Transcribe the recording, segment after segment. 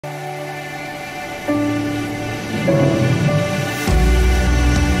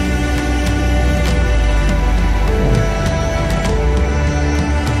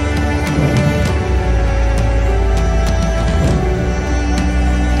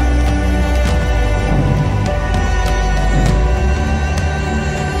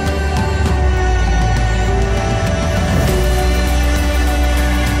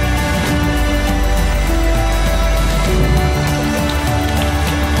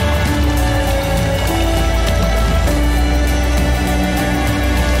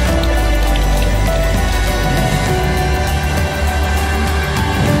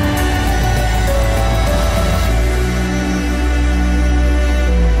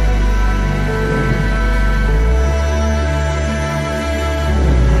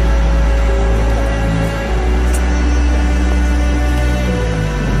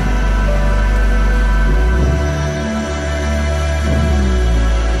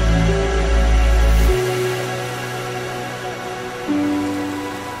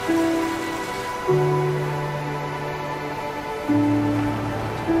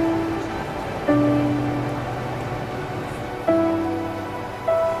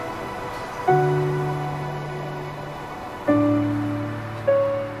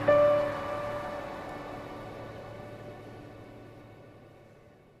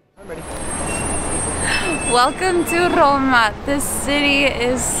Welcome to Roma. This city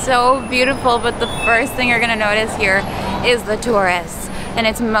is so beautiful, but the first thing you're gonna notice here is the tourists, and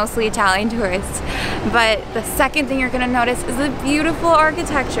it's mostly Italian tourists. But the second thing you're gonna notice is the beautiful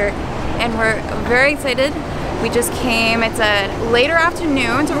architecture, and we're very excited. We just came, it's a later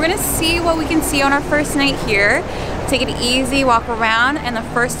afternoon, so we're gonna see what we can see on our first night here. Take it easy, walk around, and the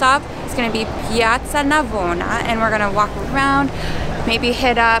first stop is gonna be Piazza Navona, and we're gonna walk around, maybe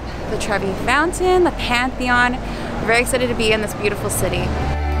hit up the Trevi Fountain, the Pantheon. We're very excited to be in this beautiful city.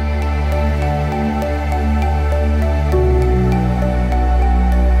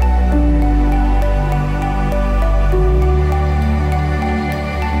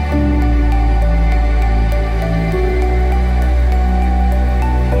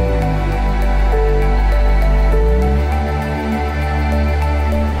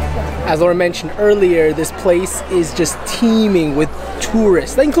 As Laura mentioned earlier, this place is just teeming with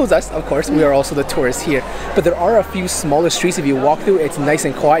tourists. That includes us, of course. We are also the tourists here. But there are a few smaller streets. If you walk through, it's nice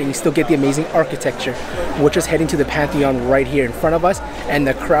and quiet and you still get the amazing architecture. We're just heading to the Pantheon right here in front of us, and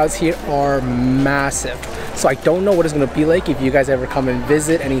the crowds here are massive. So I don't know what it's going to be like if you guys ever come and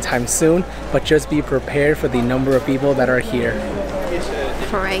visit anytime soon, but just be prepared for the number of people that are here.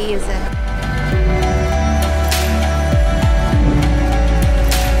 Crazy.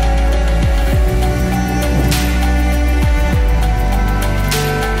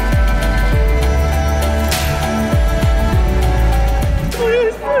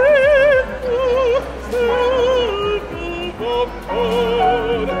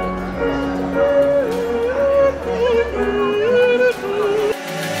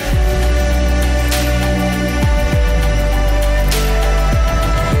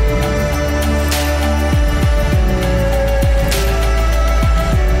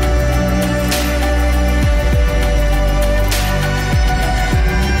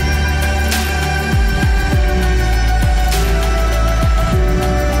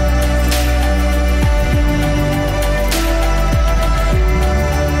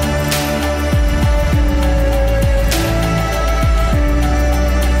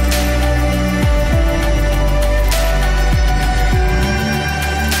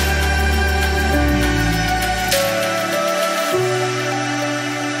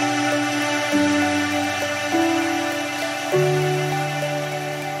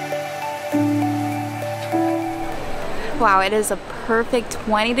 Wow, it is a perfect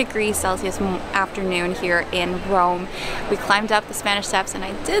 20 degrees Celsius afternoon here in Rome. We climbed up the Spanish Steps and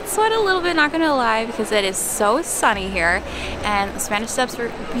I did sweat a little bit, not gonna lie, because it is so sunny here. And the Spanish Steps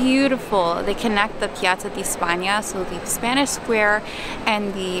are beautiful. They connect the Piazza di Spagna, so the Spanish Square,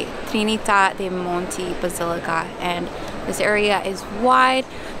 and the Trinità dei Monti Basilica. And this area is wide,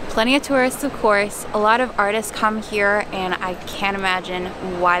 plenty of tourists of course. A lot of artists come here and I can't imagine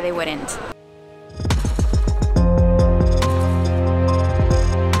why they wouldn't.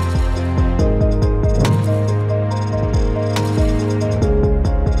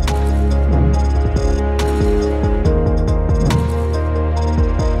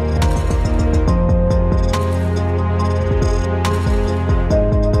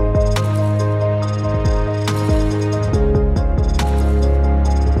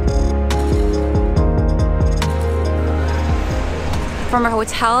 From our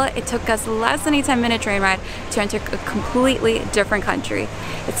hotel, it took us less than a 10-minute train ride to enter a completely different country.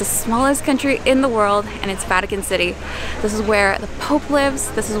 It's the smallest country in the world, and it's Vatican City. This is where the Pope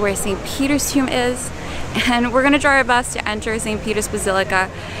lives, this is where St. Peter's tomb is, and we're gonna try our best to enter St. Peter's Basilica.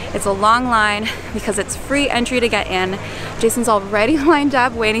 It's a long line because it's free entry to get in. Jason's already lined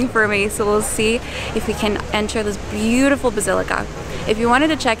up waiting for me, so we'll see if we can enter this beautiful basilica. If you wanted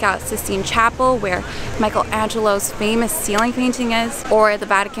to check out Sistine Chapel, where Michelangelo's famous ceiling painting is, or the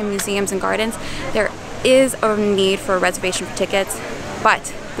Vatican Museums and Gardens, there is a need for a reservation for tickets, but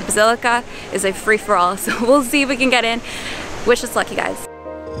the Basilica is a free-for-all, so we'll see if we can get in. Wish us luck, you guys.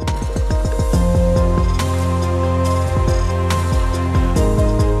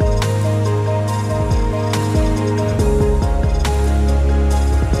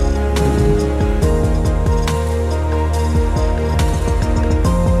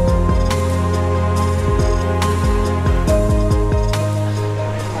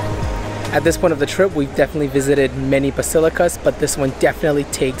 At this point of the trip, we've definitely visited many basilicas, but this one definitely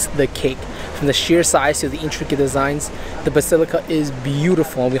takes the cake. From the sheer size to the intricate designs, the basilica is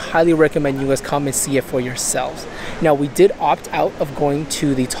beautiful, and we highly recommend you guys come and see it for yourselves. Now, we did opt out of going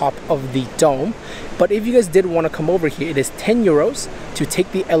to the top of the dome, but if you guys did want to come over here, it is 10 euros to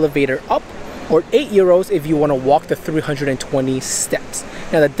take the elevator up, or 8 euros if you want to walk the 320 steps.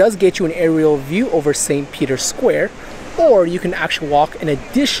 Now, that does get you an aerial view over St. Peter's Square, or you can actually walk an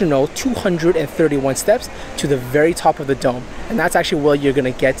additional 231 steps to the very top of the dome, and that's actually where you're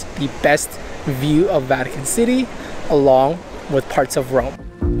going to get the best view of Vatican City along with parts of Rome.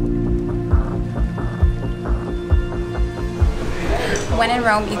 When in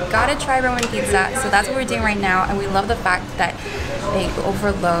Rome, you gotta try Roman pizza, so that's what we're doing right now, and we love the fact that they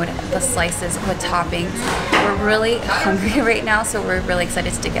overload the slices with toppings. We're really hungry right now, so we're really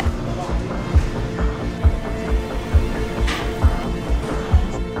excited to dig in.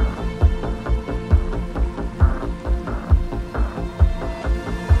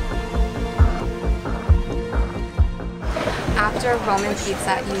 After Roman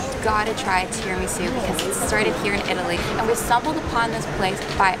pizza, you gotta try tiramisu because it started here in Italy, and we stumbled upon this place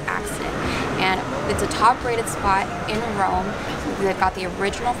by accident. And it's a top-rated spot in Rome. They've got the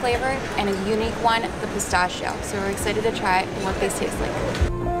original flavor and a unique one, the pistachio. So we're excited to try what these taste like.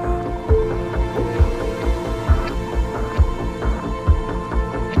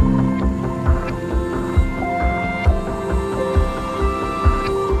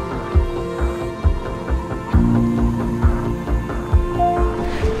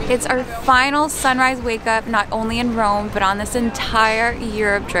 It's our final sunrise wake up, not only in Rome, but on this entire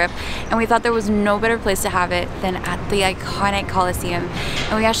Europe trip. And we thought there was no better place to have it than at the iconic Colosseum.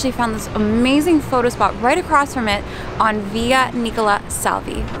 And we actually found this amazing photo spot right across from it on Via Nicola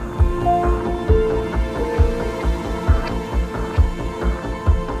Salvi.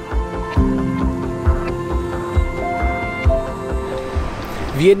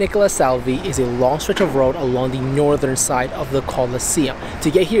 Via Nicola Salvi is a long stretch of road along the northern side of the Colosseum. To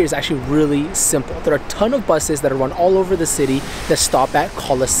get here is actually really simple. There are a ton of buses that run all over the city that stop at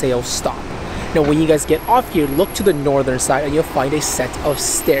Colosseo stop. Now, when you guys get off here, look to the northern side and you'll find a set of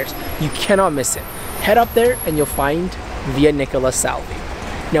stairs. You cannot miss it. Head up there and you'll find Via Nicola Salvi.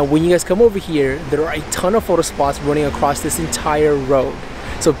 Now, when you guys come over here, there are a ton of photo spots running across this entire road.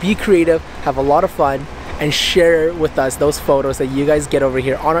 So be creative, have a lot of fun, and share with us those photos that you guys get over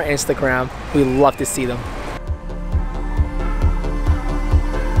here on our Instagram. We love to see them.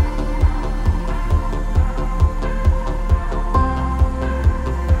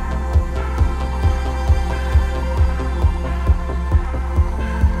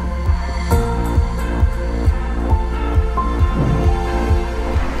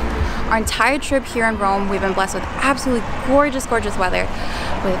 Our entire trip here in Rome, we've been blessed with absolutely gorgeous, gorgeous weather,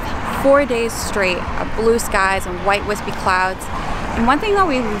 with 4 days straight of blue skies and white wispy clouds. And one thing that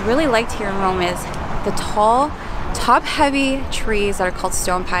we really liked here in Rome is the tall, top-heavy trees that are called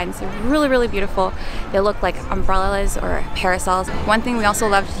stone pines. They're really, really beautiful. They look like umbrellas or parasols. One thing we also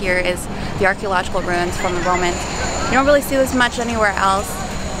loved here is the archaeological ruins from the Romans. You don't really see this much anywhere else.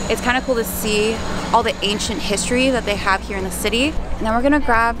 It's kind of cool to see all the ancient history that they have here in the city. And then we're gonna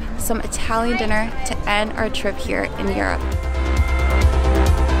grab some Italian dinner to end our trip here in Europe.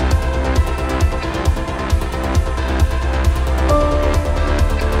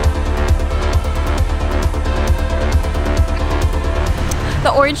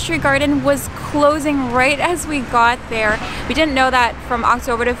 The Orange Tree Garden was closing right as we got there. We didn't know that from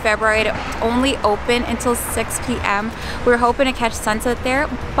October to February it only opened until 6 p.m. We were hoping to catch sunset there,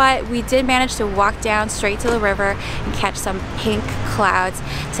 but we did manage to walk down straight to the river and catch some pink clouds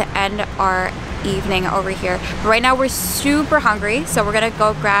to end our evening over here. But right now we're super hungry, so we're gonna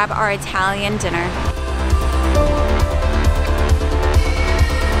go grab our Italian dinner.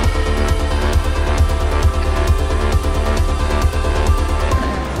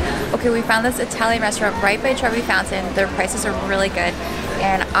 Okay, we found this Italian restaurant right by Trevi Fountain. Their prices are really good,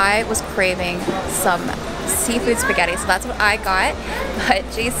 and I was craving some seafood spaghetti, so that's what I got.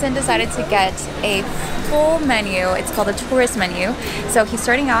 But Jason decided to get a full menu. It's called a tourist menu. So he's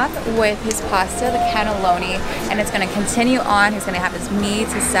starting off with his pasta, the cannelloni, and it's going to continue on. He's going to have his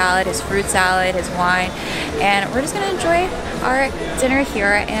meats, his salad, his fruit salad, his wine, and we're just going to enjoy our dinner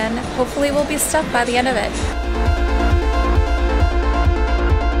here, and hopefully we'll be stuffed by the end of it.